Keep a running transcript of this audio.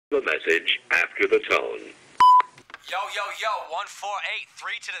The message after the tone. Yo, 148,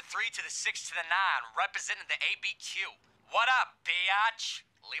 3 to the 3 to the 6 to the 9, representing the ABQ. What up, biatch?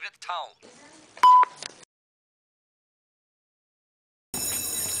 Leave it at the tone.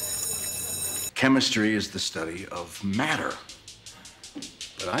 Chemistry is the study of matter,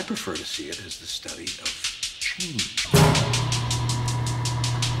 but I prefer to see it as the study of change.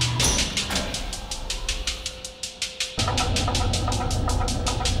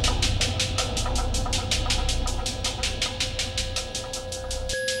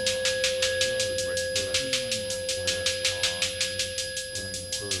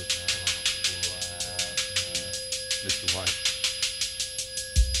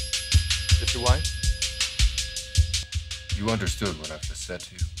 Mr. White? You understood what I've just said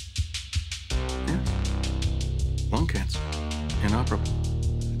to you. Yeah. Lung cancer. Inoperable.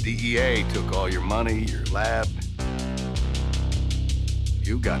 The DEA took all your money, your lab.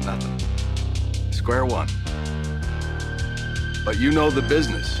 You got nothing. Square one. But you know the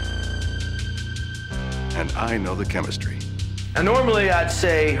business. And I know the chemistry. Now, normally I'd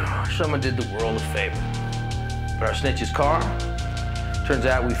say someone did the world a favor. But our snitch's car, turns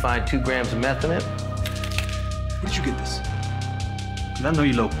out we find 2 grams of meth in it. Where'd you get this? I know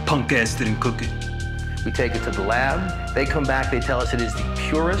your little punk ass didn't cook it. We take it to the lab. They come back, they tell us it is the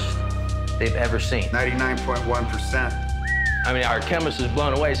purest they've ever seen. 99.1%. I mean, our chemist is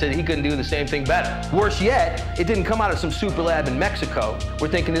blown away, said he couldn't do the same thing better. Worse yet, it didn't come out of some super lab in Mexico. We're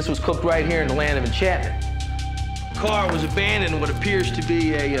thinking this was cooked right here in the land of enchantment. The car was abandoned in what appears to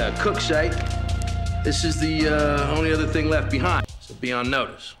be a cook site. This is the only other thing left behind, so be on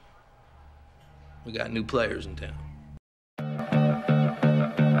notice. We got new players in town.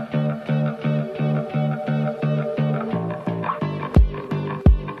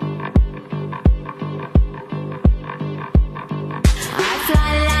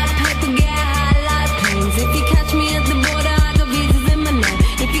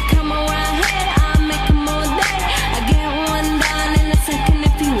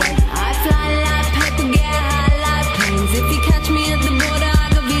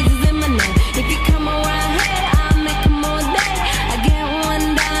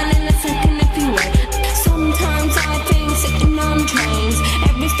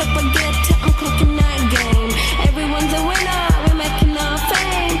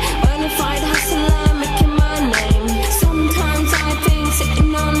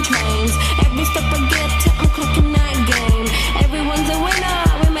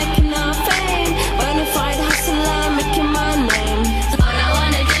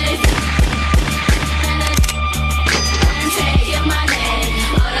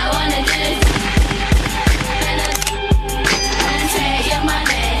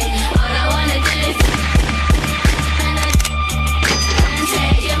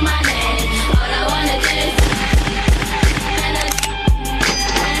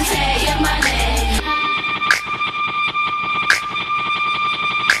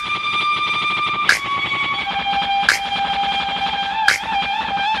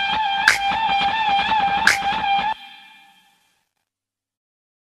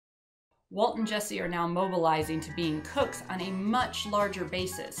 Walt and Jesse are now mobilizing to being cooks on a much larger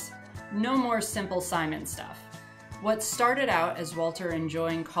basis. No more simple Simon stuff. What started out as Walter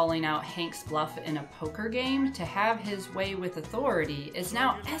enjoying calling out Hank's bluff in a poker game to have his way with authority is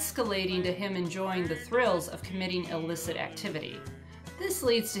now escalating to him enjoying the thrills of committing illicit activity. This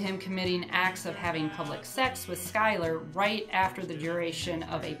leads to him committing acts of having public sex with Skyler right after the duration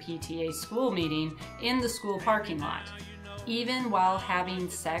of a PTA school meeting in the school parking lot, even while having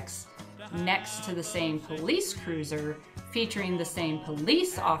sex next to the same police cruiser featuring the same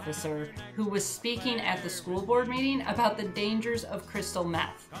police officer who was speaking at the school board meeting about the dangers of crystal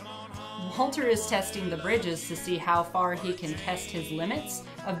meth. Walter is testing the bridges to see how far he can test his limits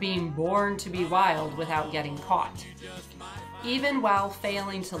of being born to be wild without getting caught. Even while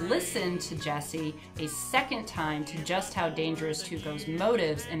failing to listen to Jesse a second time to just how dangerous Tuco's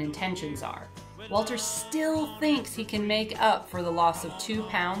motives and intentions are, Walter still thinks he can make up for the loss of 2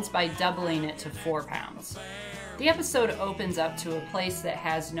 pounds by doubling it to 4 pounds. The episode opens up to a place that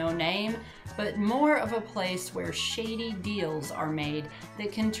has no name, but more of a place where shady deals are made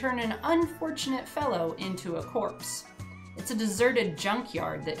that can turn an unfortunate fellow into a corpse. It's a deserted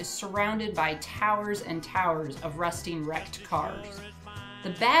junkyard that is surrounded by towers and towers of rusting wrecked cars.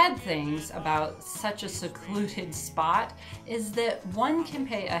 The bad things about such a secluded spot is that one can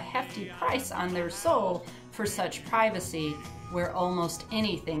pay a hefty price on their soul for such privacy where almost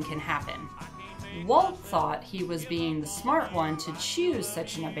anything can happen. Walt thought he was being the smart one to choose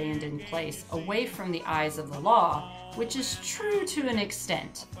such an abandoned place away from the eyes of the law, which is true to an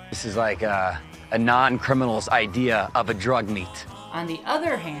extent. This is like a non-criminal's idea of a drug meet. On the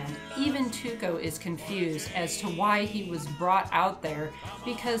other hand, even Tuco is confused as to why he was brought out there,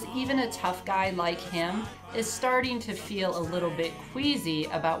 because even a tough guy like him is starting to feel a little bit queasy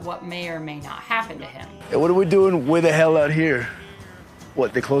about what may or may not happen to him. Hey, what are we doing way the hell out here?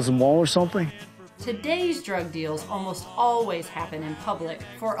 What, they closed the mall or something? Today's drug deals almost always happen in public,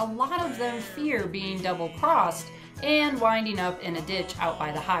 for a lot of them fear being double-crossed and winding up in a ditch out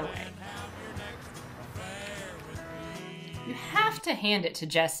by the highway. You have to hand it to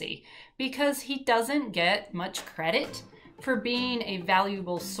Jesse, because he doesn't get much credit for being a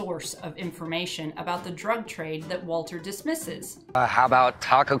valuable source of information about the drug trade that Walter dismisses. How about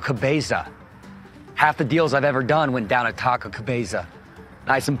Taco Cabeza? Half the deals I've ever done went down at Taco Cabeza.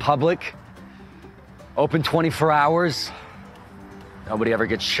 Nice and public, open 24 hours. Nobody ever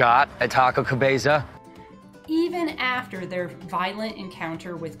gets shot at Taco Cabeza. Even after their violent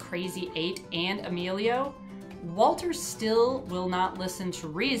encounter with Crazy 8 and Emilio, Walter still will not listen to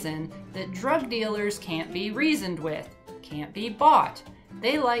reason that drug dealers can't be reasoned with, can't be bought.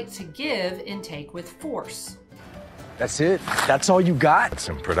 They like to give and take with force. That's it? That's all you got?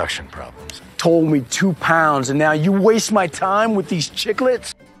 Some production problems. Told me 2 pounds, and now you waste my time with these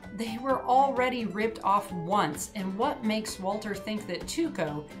chiclets? They were already ripped off once, and what makes Walter think that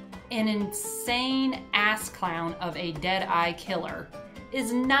Tuco, an insane ass clown of a dead-eye killer,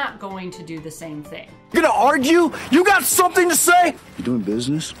 is not going to do the same thing? You gonna argue? You got something to say? You're doing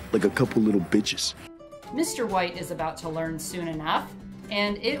business like a couple little bitches. Mr. White is about to learn soon enough,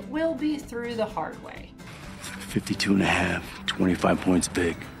 and it will be through the hard way. 52 and a half, 25 points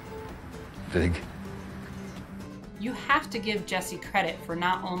big. Big? You have to give Jesse credit for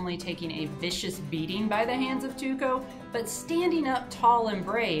not only taking a vicious beating by the hands of Tuco, but standing up tall and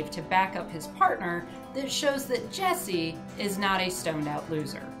brave to back up his partner that shows that Jesse is not a stoned out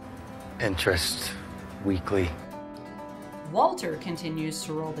loser. Interest weekly. Walter continues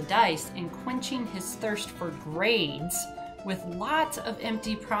to roll the dice and quenching his thirst for grades with lots of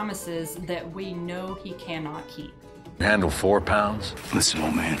empty promises that we know he cannot keep. Handle 4 pounds? Listen,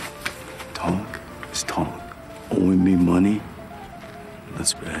 old man, talk is talk. Owing me money?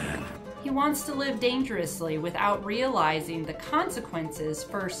 That's bad. He wants to live dangerously without realizing the consequences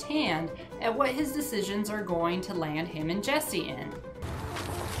firsthand at what his decisions are going to land him and Jesse in.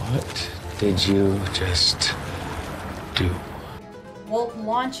 What did you just do? Walt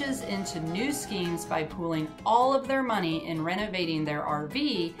launches into new schemes by pooling all of their money in renovating their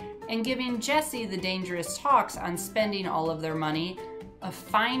RV and giving Jesse the dangerous talks on spending all of their money of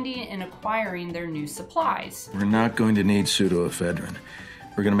finding and acquiring their new supplies. We're not going to need pseudoephedrine.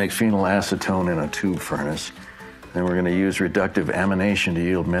 We're going to make phenylacetone in a tube furnace. Then we're going to use reductive amination to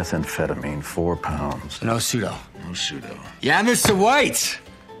yield methamphetamine, 4 pounds. No pseudo. No pseudo. Yeah, Mr. White!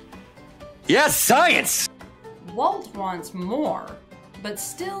 Yes, science! Walt wants more, but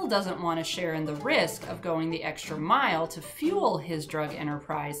still doesn't want to share in the risk of going the extra mile to fuel his drug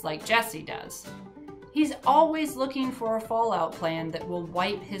enterprise like Jesse does. He's always looking for a fallout plan that will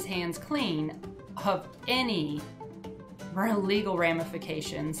wipe his hands clean of any legal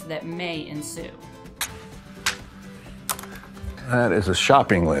ramifications that may ensue. That is a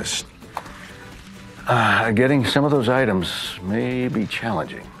shopping list. Getting some of those items may be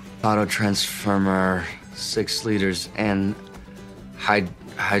challenging. Auto transformer, 6 liters, and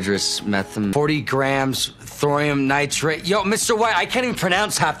hydrous methem. 40 grams thorium nitrate. Yo, Mr. White, I can't even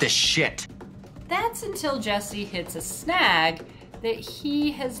pronounce half this shit. That's until Jesse hits a snag that he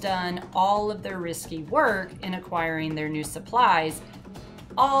has done all of their risky work in acquiring their new supplies.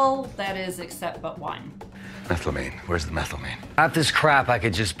 All, that is, except but one. Methylamine. Where's the methylamine? Half this crap I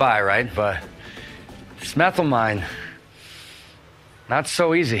could just buy, right? But this methylamine, not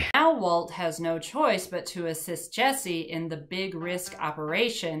so easy. Now Walt has no choice but to assist Jesse in the big risk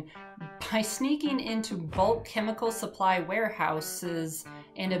operation by sneaking into bulk chemical supply warehouses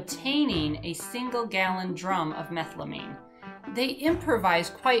and obtaining a single-gallon drum of methylamine. They improvise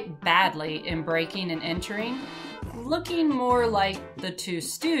quite badly in breaking and entering, looking more like the Two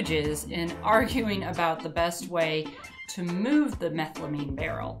Stooges in arguing about the best way to move the methylamine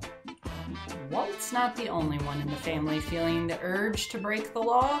barrel. Walt's not the only one in the family feeling the urge to break the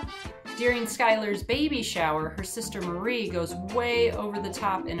law. During Skyler's baby shower, her sister Marie goes way over the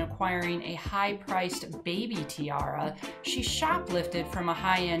top in acquiring a high-priced baby tiara she shoplifted from a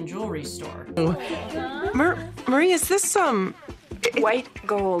high-end jewelry store. Marie, is this white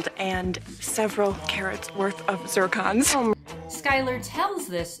gold and several carats worth of zircons? Skyler tells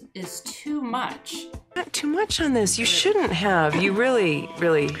this is too much. Not too much on this. You shouldn't have. You really,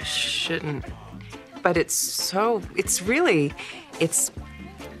 really shouldn't. but it's really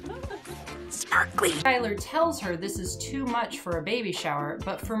sparkly. Skyler tells her this is too much for a baby shower,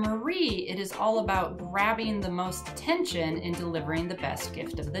 but for Marie, it is all about grabbing the most attention and delivering the best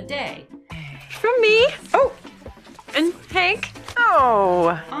gift of the day. From me? Oh, and Hank?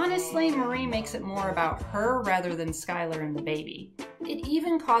 Oh. Honestly, Marie makes it more about her rather than Skyler and the baby. It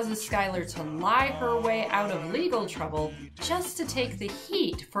even causes Skyler to lie her way out of legal trouble just to take the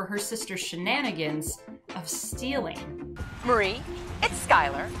heat for her sister's shenanigans of stealing. Marie, it's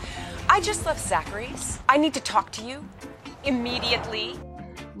Skyler. I just left Zachary's. I need to talk to you immediately.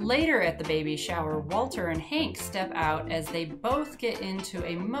 Later at the baby shower, Walter and Hank step out as they both get into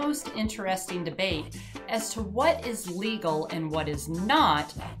a most interesting debate as to what is legal and what is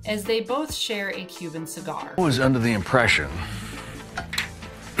not, as they both share a Cuban cigar. I was under the impression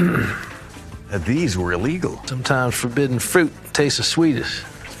that these were illegal. Sometimes forbidden fruit tastes the sweetest.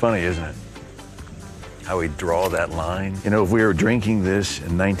 It's funny, isn't it? How we draw that line. You know, if we were drinking this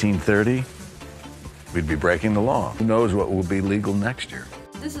in 1930, we'd be breaking the law. Who knows what will be legal next year?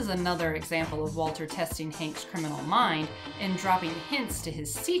 This is another example of Walter testing Hank's criminal mind and dropping hints to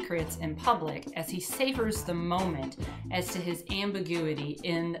his secrets in public as he savors the moment as to his ambiguity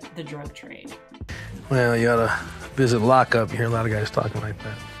in the drug trade. Well, you ought to visit lockup. You hear a lot of guys talking like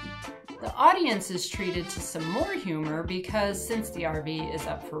that. The audience is treated to some more humor because since the RV is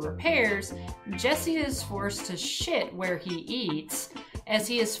up for repairs, Jesse is forced to shit where he eats as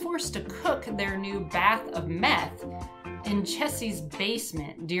he is forced to cook their new bath of meth in Jesse's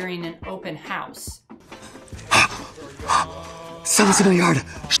basement during an open house. Someone's in the yard.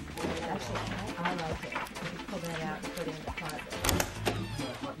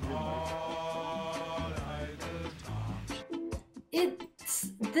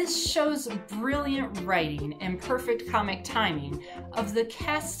 This shows brilliant writing and perfect comic timing of the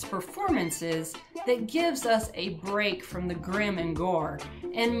cast's performances that gives us a break from the grim and gore,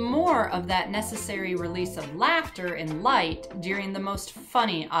 and more of that necessary release of laughter and light during the most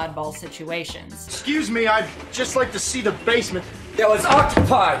funny oddball situations. Excuse me, I'd just like to see the basement. Yo, it's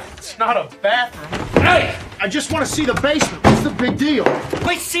occupied. It's not a bathroom. Hey! I just want to see the basement. What's the big deal?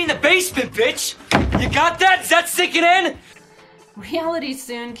 Wait, seen the basement, bitch! You got that? Is that sinking in? Reality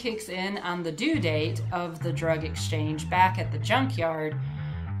soon kicks in on the due date of the drug exchange back at the junkyard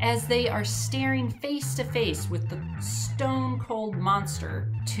as they are staring face to face with the stone-cold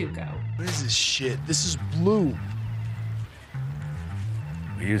monster, Tuco. What is this shit? This is blue.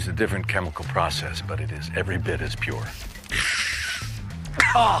 We use a different chemical process, but it is every bit as pure.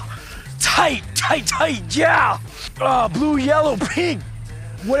 Tight, yeah! Blue, yellow, pink.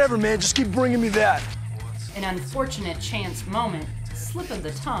 Whatever, man, just keep bringing me that. An unfortunate chance moment, slip of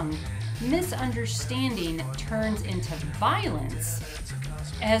the tongue, misunderstanding turns into violence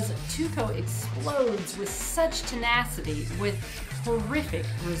as Tuco explodes with such tenacity with horrific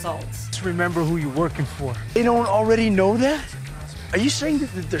results. Just remember who you're working for. They don't already know that? Are you saying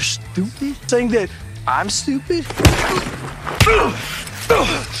that they're stupid? Saying that I'm stupid?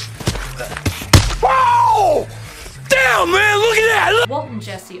 Whoa! Damn, man, look at that! Walt and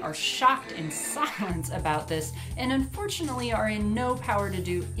Jesse are shocked in silence about this and unfortunately are in no power to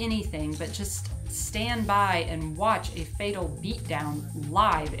do anything but just stand by and watch a fatal beatdown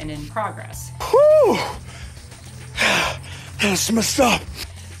live and in progress. Whew! That's messed up.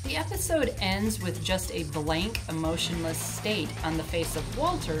 The episode ends with just a blank, emotionless state on the face of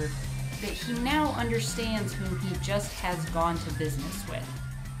Walter that he now understands whom he just has gone to business with.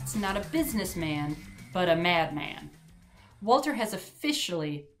 It's not a businessman, but a madman. Walter has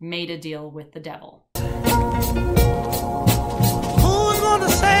officially made a deal with the devil. Who's gonna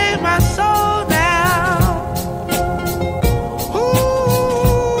save my soul now?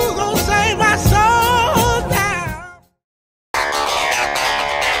 Who's gonna save my soul now?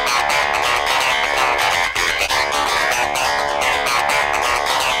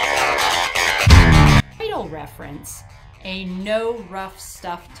 Title reference, a no rough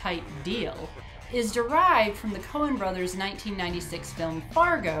stuff type deal, is derived from the Coen brothers' 1996 film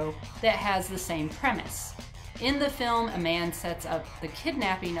Fargo that has the same premise. In the film, a man sets up the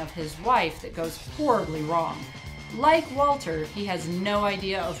kidnapping of his wife that goes horribly wrong. Like Walter, he has no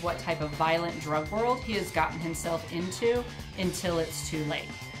idea of what type of violent drug world he has gotten himself into until it's too late.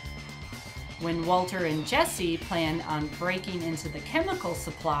 When Walter and Jesse plan on breaking into the chemical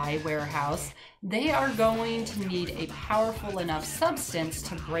supply warehouse, they are going to need a powerful enough substance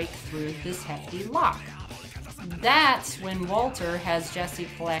to break through this hefty lock. That's when Walter has Jesse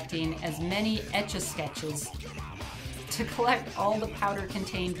collecting as many Etch-a-Sketches to collect all the powder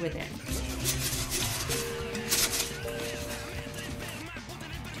contained within.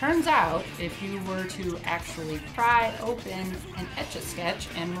 Turns out, if you were to actually pry open an Etch-a-Sketch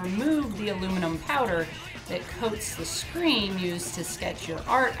and remove the aluminum powder that coats the screen used to sketch your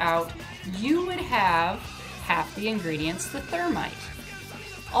art out, you would have half the ingredients to thermite.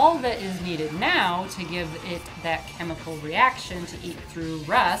 All that is needed now to give it that chemical reaction to eat through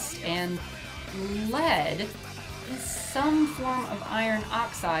rust and lead is some form of iron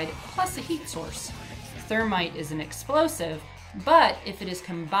oxide plus a heat source. Thermite is an explosive, but if it is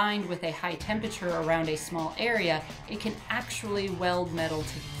combined with a high temperature around a small area, it can actually weld metal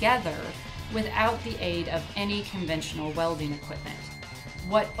together without the aid of any conventional welding equipment.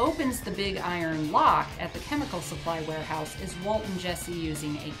 What opens the big iron lock at the chemical supply warehouse is Walt and Jesse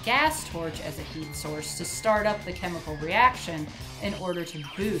using a gas torch as a heat source to start up the chemical reaction in order to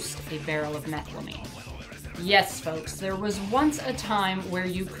boost a barrel of methylamine. Yes, folks, there was once a time where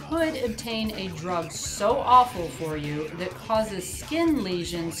you could obtain a drug so awful for you that causes skin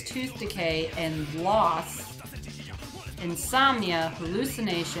lesions, tooth decay, and loss, insomnia,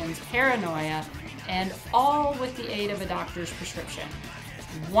 hallucinations, paranoia, and all with the aid of a doctor's prescription.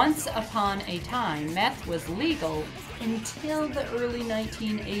 Once upon a time, meth was legal until the early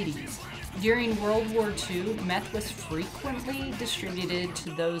 1980s. During World War II, meth was frequently distributed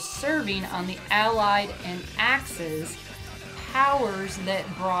to those serving on the Allied and Axis, powers that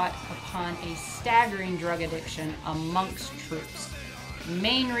brought upon a staggering drug addiction amongst troops. The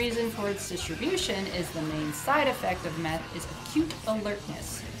main reason for its distribution is the main side effect of meth is acute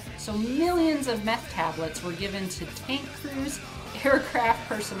alertness. So millions of meth tablets were given to tank crews, aircraft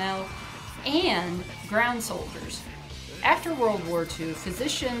personnel, and ground soldiers. After World War II,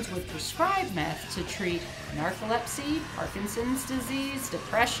 physicians would prescribe meth to treat narcolepsy, Parkinson's disease,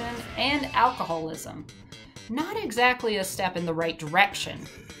 depression, and alcoholism. Not exactly a step in the right direction.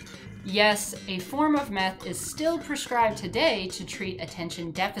 Yes, a form of meth is still prescribed today to treat attention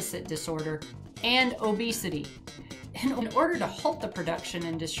deficit disorder and obesity. In order to halt the production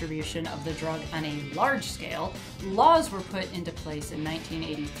and distribution of the drug on a large scale, laws were put into place in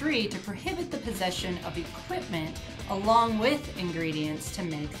 1983 to prohibit the possession of equipment along with ingredients to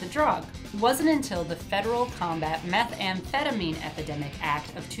make the drug. It wasn't until the Federal Combat Methamphetamine Epidemic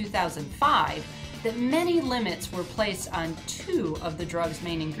Act of 2005 that many limits were placed on two of the drug's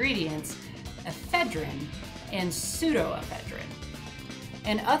main ingredients, ephedrine and pseudoephedrine.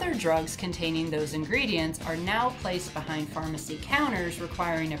 And other drugs containing those ingredients are now placed behind pharmacy counters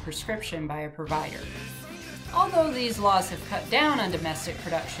requiring a prescription by a provider. Although these laws have cut down on domestic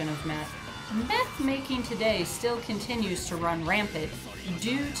production of meth, meth making today still continues to run rampant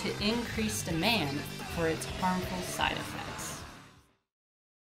due to increased demand for its harmful side effects.